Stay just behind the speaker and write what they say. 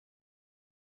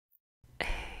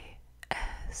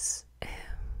ASMRJESS.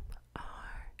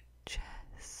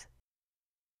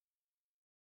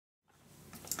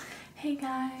 Hey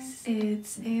guys,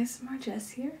 it's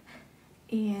ASMRJESS here,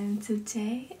 and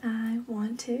today I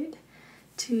wanted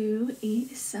to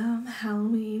eat some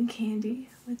Halloween candy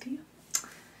with you.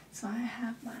 So I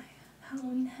have my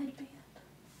Halloween headband.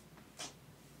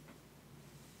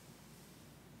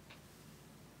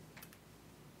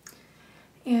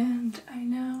 And I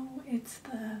know it's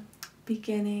the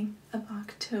beginning of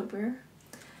October,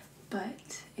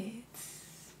 but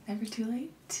it's never too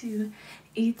late to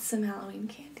eat some Halloween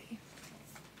candy.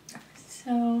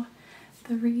 So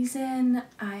the reason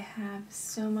I have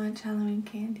so much Halloween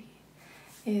candy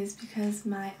is because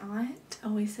my aunt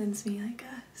always sends me like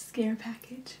a scare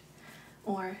package,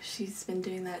 or she's been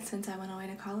doing that since I went away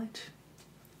to college.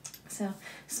 So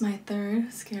it's my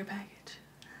third scare package.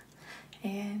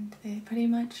 And they pretty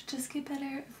much just get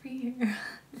better every year.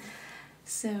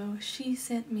 So she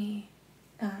sent me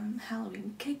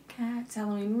Halloween Kit Kats,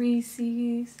 Halloween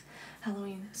Reese's,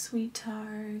 Halloween Sweet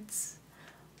Tarts,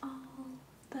 all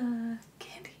the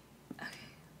candy.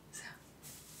 Okay, so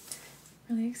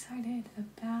really excited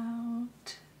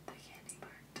about the candy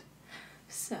part.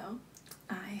 So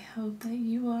I hope that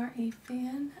you are a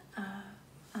fan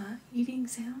of eating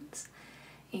sounds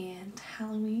and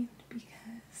Halloween,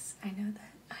 because I know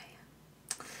that I am.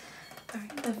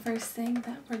 Alright, the first thing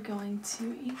that we're going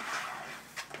to eat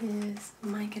is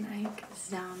Mike and Ike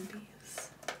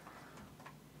Zombies.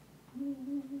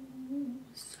 Ooh,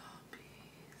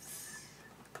 zombies.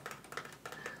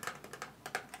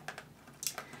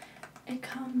 It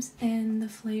comes in the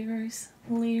flavors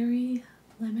Leery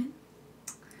Lemon,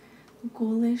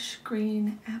 Ghoulish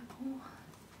Green Apple,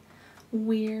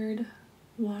 Weird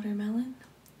Watermelon,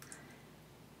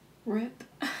 RIP,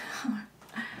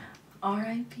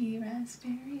 R.I.P.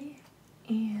 Raspberry,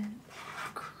 and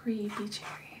Creepy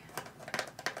Cherry.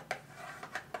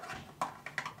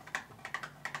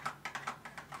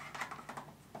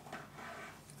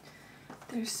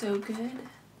 They're so good,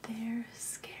 they're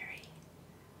scary.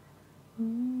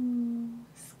 Ooh,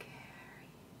 scary.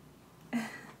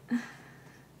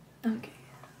 Okay.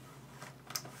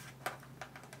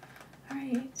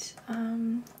 Alright,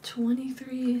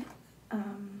 23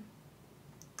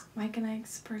 Mike and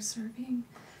Ike's per serving,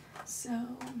 so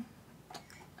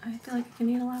I feel like I can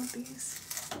eat a lot of these.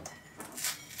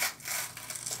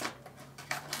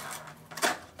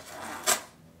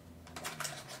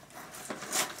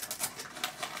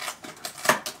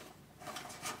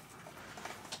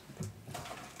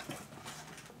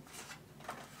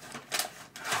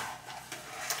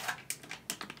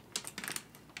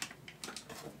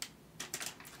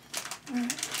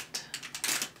 Alright.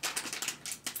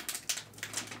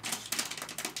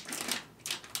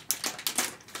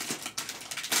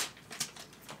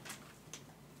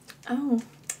 Oh,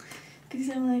 these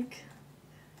are like,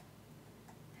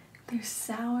 they're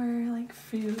sour like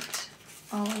fruit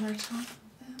all over top of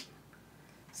them.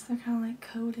 So they're kind of like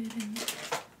coated in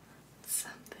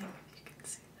something, if you can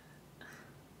see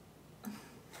that.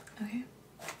 Okay.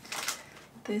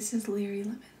 This is Leery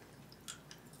Lemon.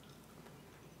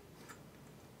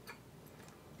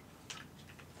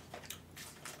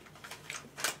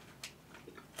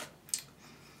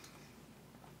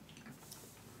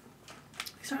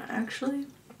 These are actually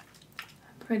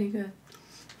pretty good.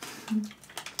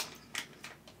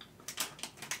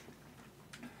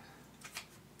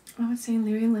 I would say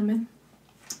Leery Lemon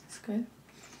is good.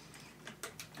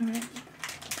 Alright,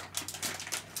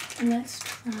 let's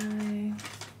try,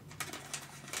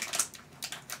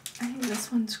 I think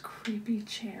this one's Creepy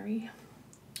Cherry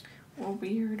or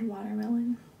Weird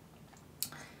Watermelon.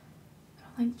 I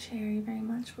don't like cherry very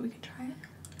much, but we could try it.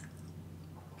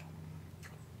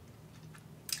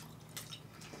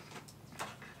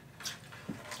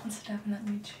 It's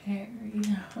definitely cherry.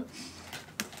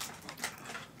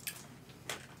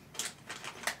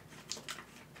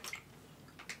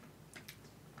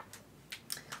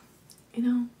 You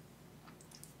know,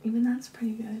 even that's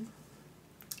pretty good.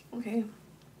 Okay.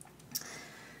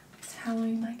 These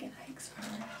Halloween Mike and Ike's are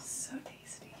so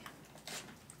tasty.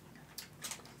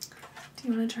 Do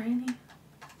you want to try any?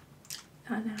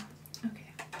 Not now.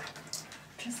 Okay.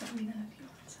 Just let me know if you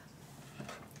want some.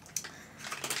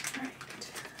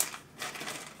 Alright.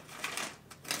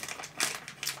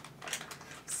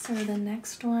 So the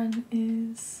next one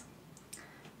is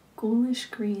Ghoulish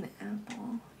Green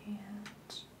Apple, and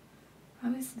I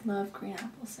always love green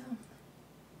apple, so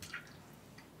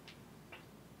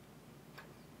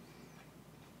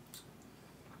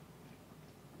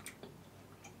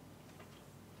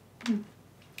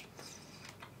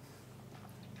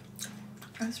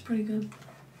that's pretty good.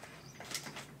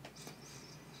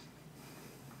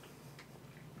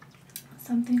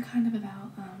 something kind of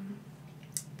about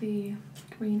the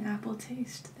green apple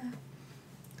taste that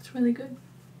it's really good.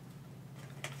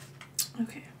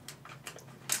 Okay.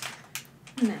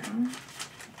 Now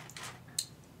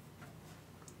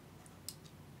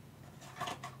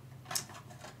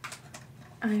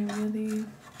I really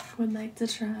would like to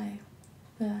try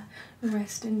the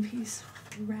Rest in Peace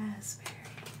raspberry,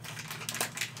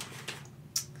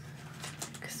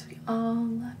 because we all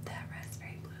love that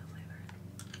raspberry blue flavor.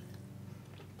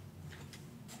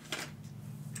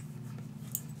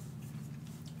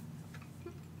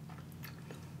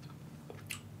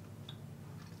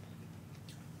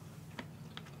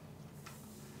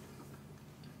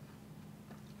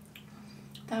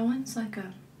 That one's like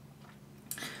a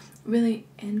really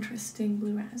interesting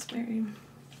blue raspberry,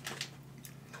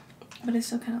 but I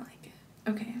still kind of like it.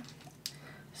 Okay,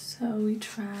 so we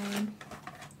tried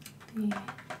the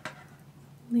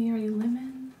Leary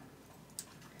lemon,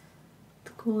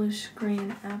 the ghoulish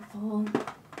green apple.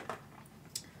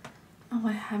 Oh,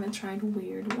 I haven't tried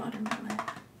weird watermelon.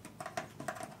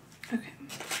 Okay.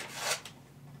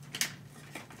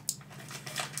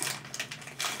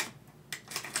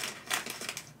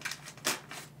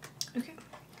 Okay,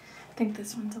 I think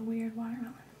this one's a weird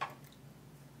watermelon.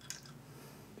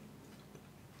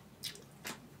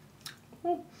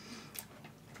 Oh.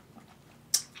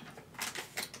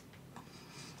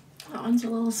 That one's a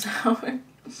little sour.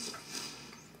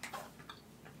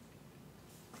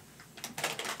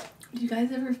 Do you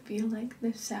guys ever feel like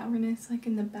the sourness like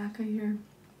in the back of your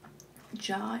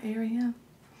jaw area?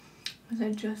 Because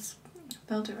I just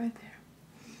felt it right there.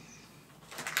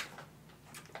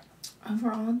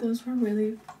 Overall, those were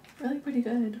really pretty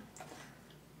good.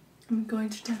 I'm going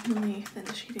to definitely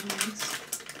finish eating these.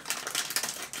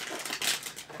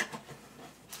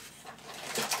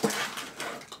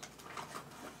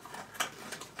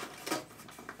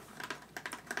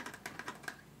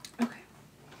 Okay.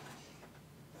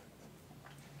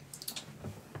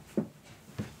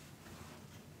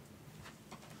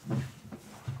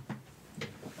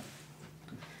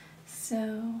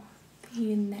 So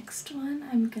the next one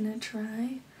I'm gonna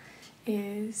try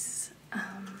is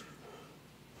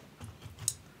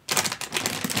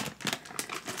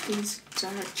these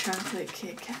dark chocolate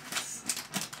Kit Kats.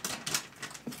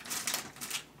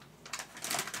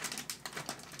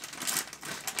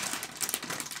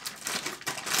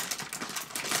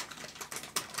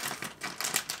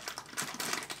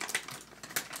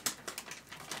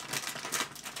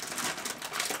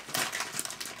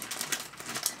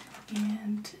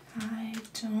 And I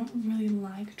don't really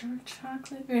like dark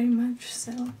chocolate very much,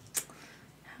 so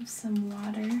I have some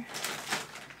water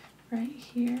right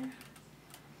here.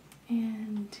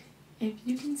 And if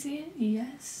you can see it,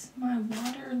 yes, my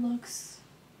water looks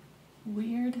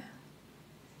weird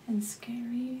and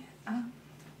scary.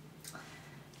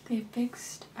 They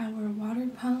fixed our water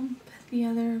pump the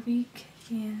other week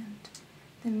and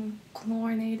then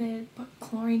chlorinated, put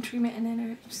chlorine treatment in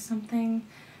it or something.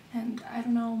 And I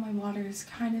don't know, my water has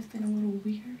kind of been a little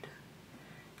weird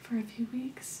for a few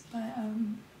weeks, but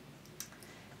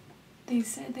they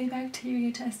said they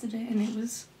bacteria tested it and it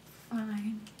was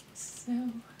fine. So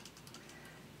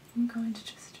I'm going to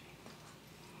just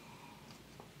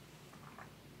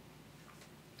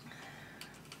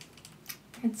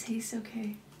drink. It tastes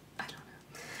okay. I don't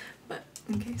know. But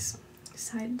in case,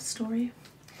 side story.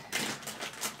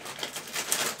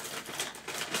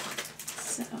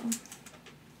 So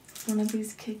one of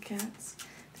these Kit Kats,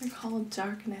 they're called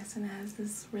Darkness, and it has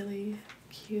this really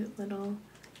cute little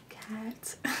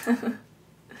cat.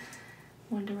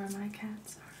 Wonder where my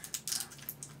cats are.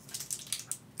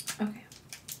 Okay.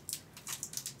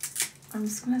 I'm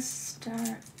just gonna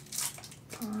start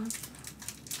off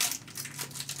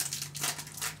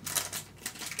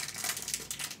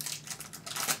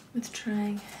with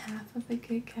trying half of a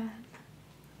Kit Kat.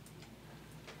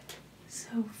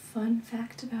 So, fun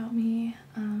fact about me,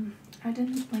 I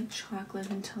didn't like chocolate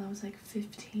until I was like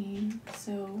 15,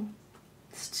 so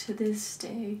to this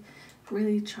day,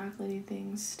 really chocolatey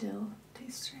things still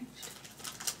taste strange.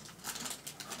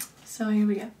 So here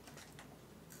we go.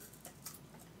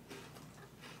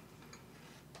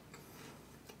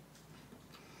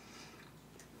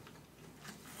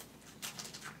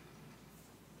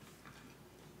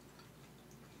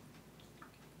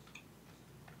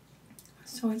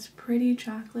 So it's pretty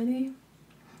chocolatey,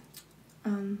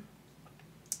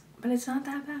 but it's not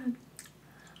that bad.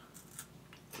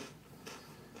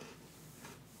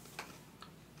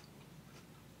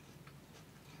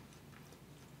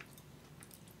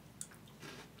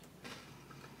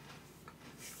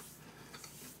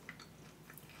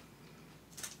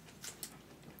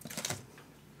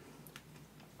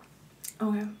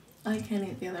 Okay, I can't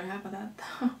eat the other half of that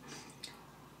though.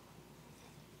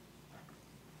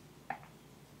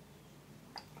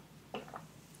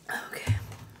 Okay.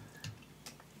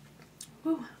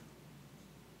 Woo.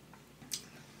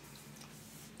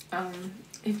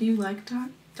 If you like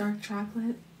dark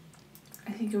chocolate,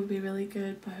 I think it would be really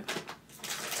good, but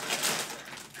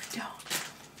I don't.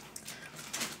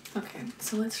 Okay,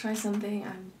 so let's try something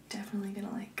I'm definitely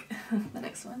gonna like. The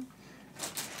next one.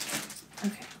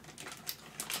 Okay.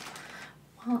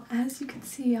 Well, as you can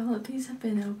see, all of these have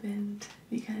been opened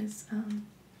because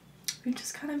we've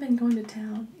just kind of been going to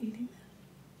town eating them.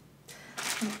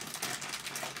 Okay.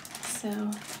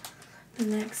 So the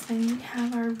next thing we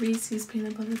have are Reese's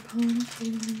peanut butter pone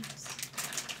flavors.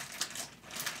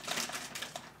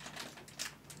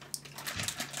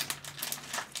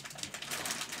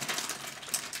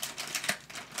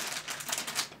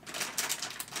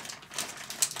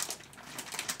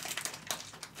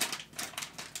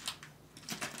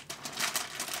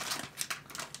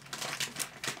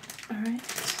 Alright,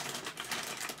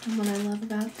 and what I love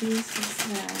about these is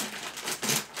that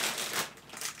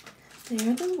they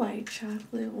are the white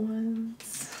chocolate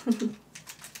ones.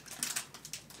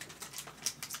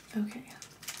 Okay.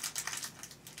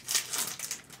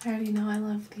 I already know I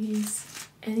love these.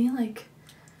 Any like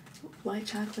white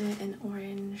chocolate and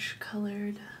orange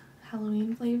colored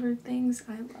Halloween flavored things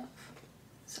I love.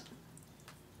 So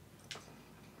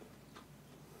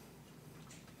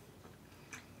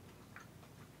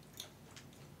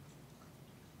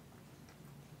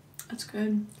that's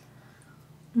good.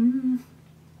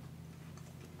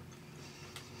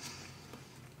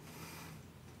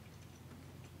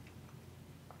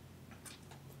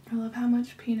 I love how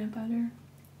much peanut butter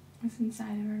is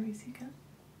inside of a Reese's cup.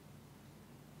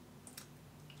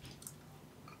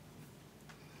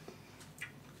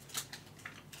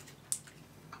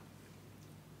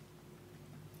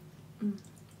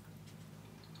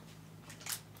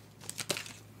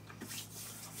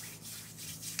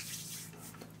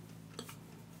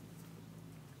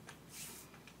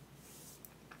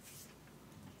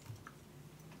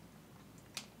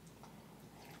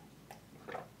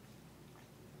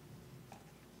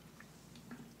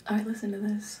 Alright, listen to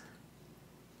this.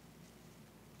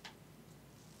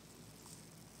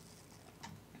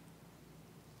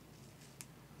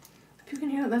 If you can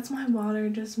hear it, that's my water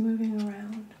just moving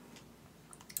around.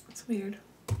 It's weird.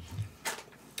 Okay.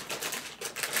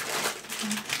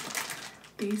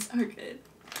 These are good.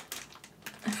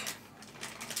 Okay.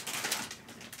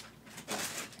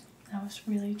 That was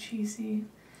really cheesy,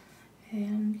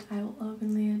 and I will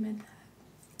openly admit that.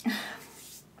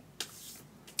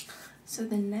 So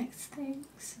the next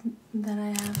things that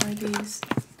I have are these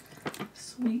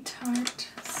Sweet Tart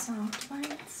Soft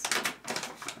Bites.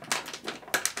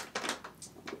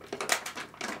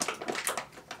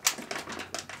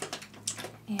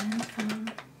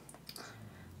 And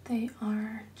they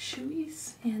are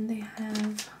chewies, and they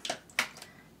have a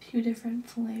few different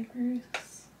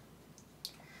flavors.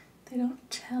 They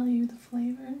don't tell you the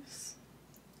flavors,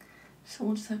 so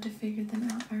we'll just have to figure them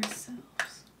out ourselves.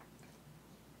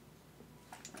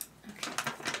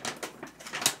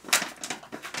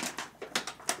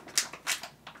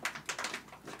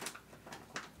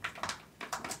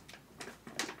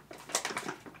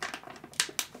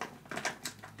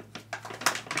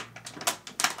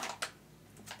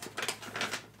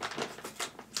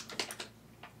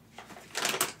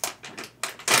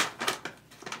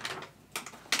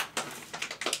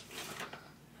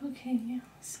 Okay, yeah,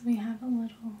 so we have a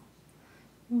little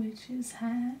witch's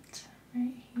hat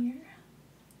right here.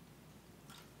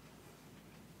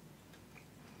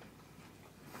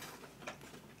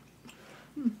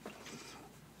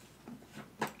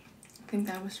 I think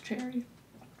that was cherry.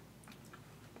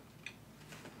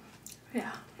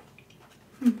 Yeah.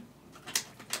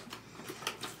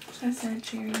 I said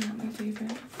cherry, not my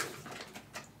favorite.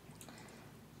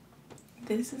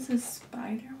 This is a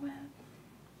spider web.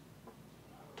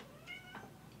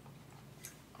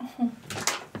 Oh.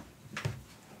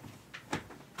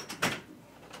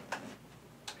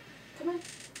 Come on.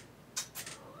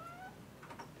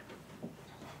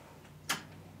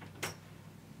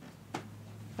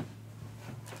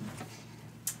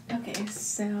 Okay,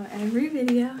 so every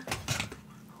video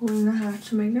we have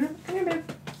to make it in a bit.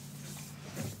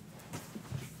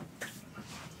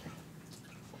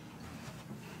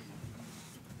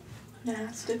 It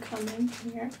has to come in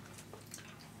here,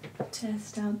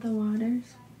 test out the waters.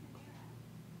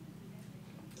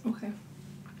 Okay.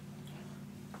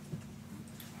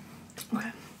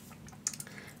 Okay.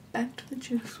 Back to the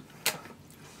juice.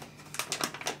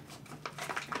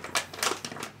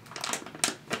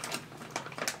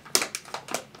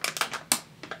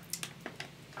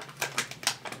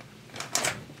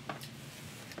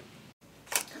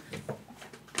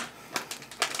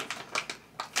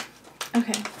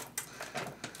 Okay,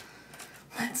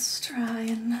 let's try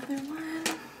another one.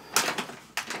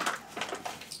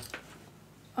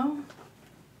 Oh.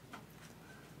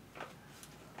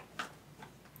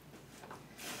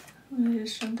 I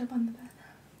just jumped up on the bed.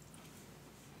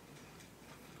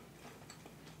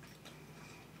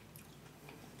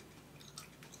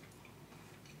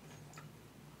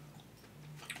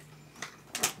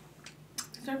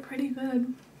 These are pretty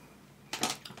good.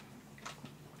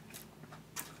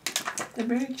 They're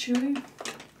very chewy.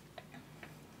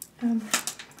 It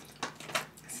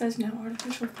says no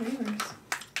artificial flavors.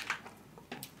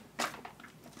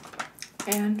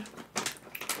 And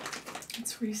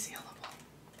it's resealable.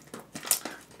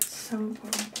 It's so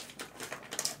important.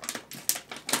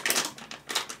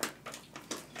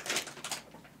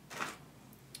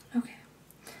 Okay,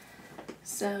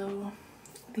 so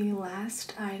the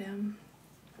last item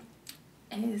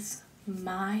is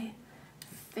my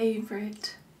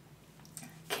favorite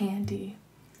candy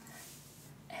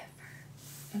ever.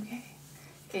 Okay,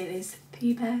 it is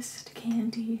the best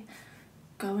candy.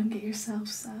 Go and get yourself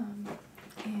some,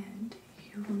 and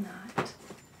you will not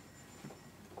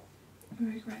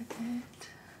regret it.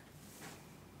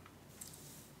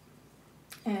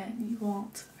 And you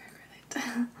won't regret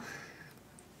it.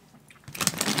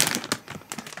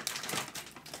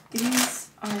 These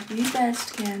are the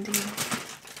best candy,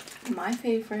 my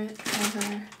favorite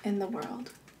ever in the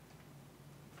world.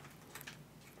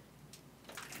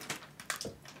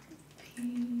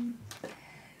 The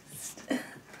best.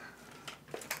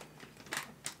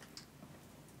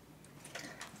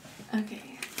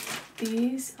 Okay,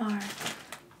 these are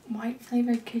white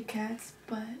flavored Kit Kats,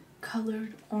 but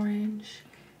colored orange,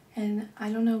 and I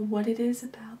don't know what it is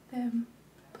about them,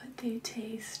 but they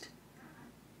taste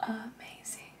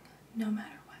amazing no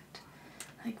matter what.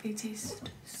 Like, they taste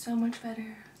so much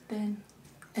better than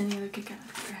any other Kit Kat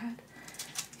I've ever had.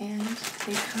 And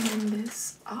they come in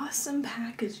this awesome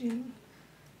packaging.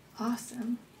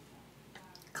 Awesome.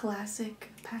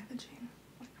 Classic packaging.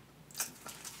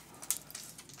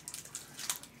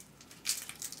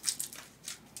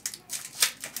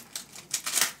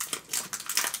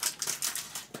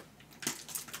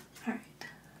 Alright.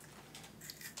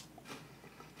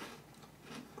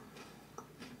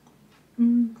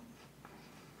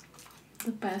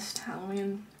 The best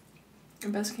Halloween, the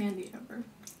best candy ever.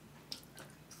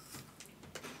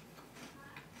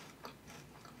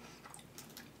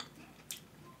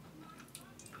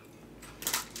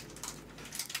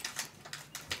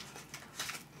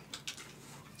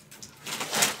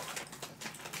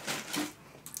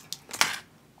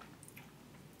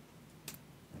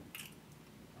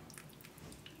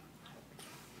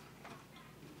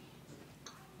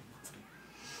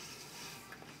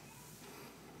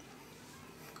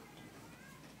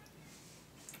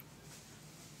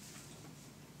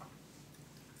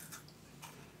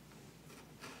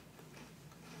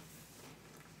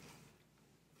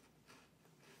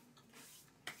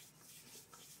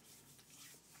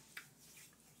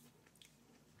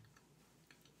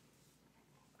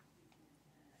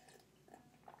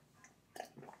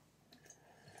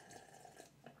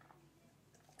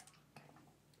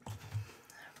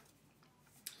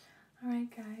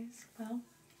 Alright guys, well,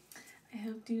 I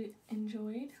hope you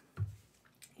enjoyed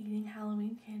eating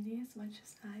Halloween candy as much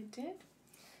as I did.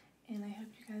 And I hope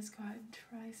you guys go out and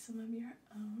try some of your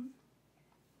own.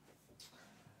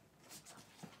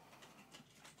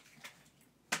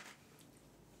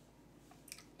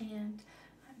 And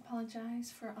I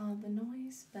apologize for all the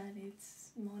noise, but it's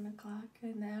 1 o'clock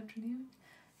in the afternoon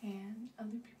and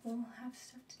other people have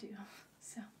stuff to do.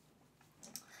 So,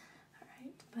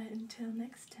 alright, but until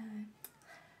next time,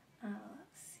 I'll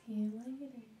see you later.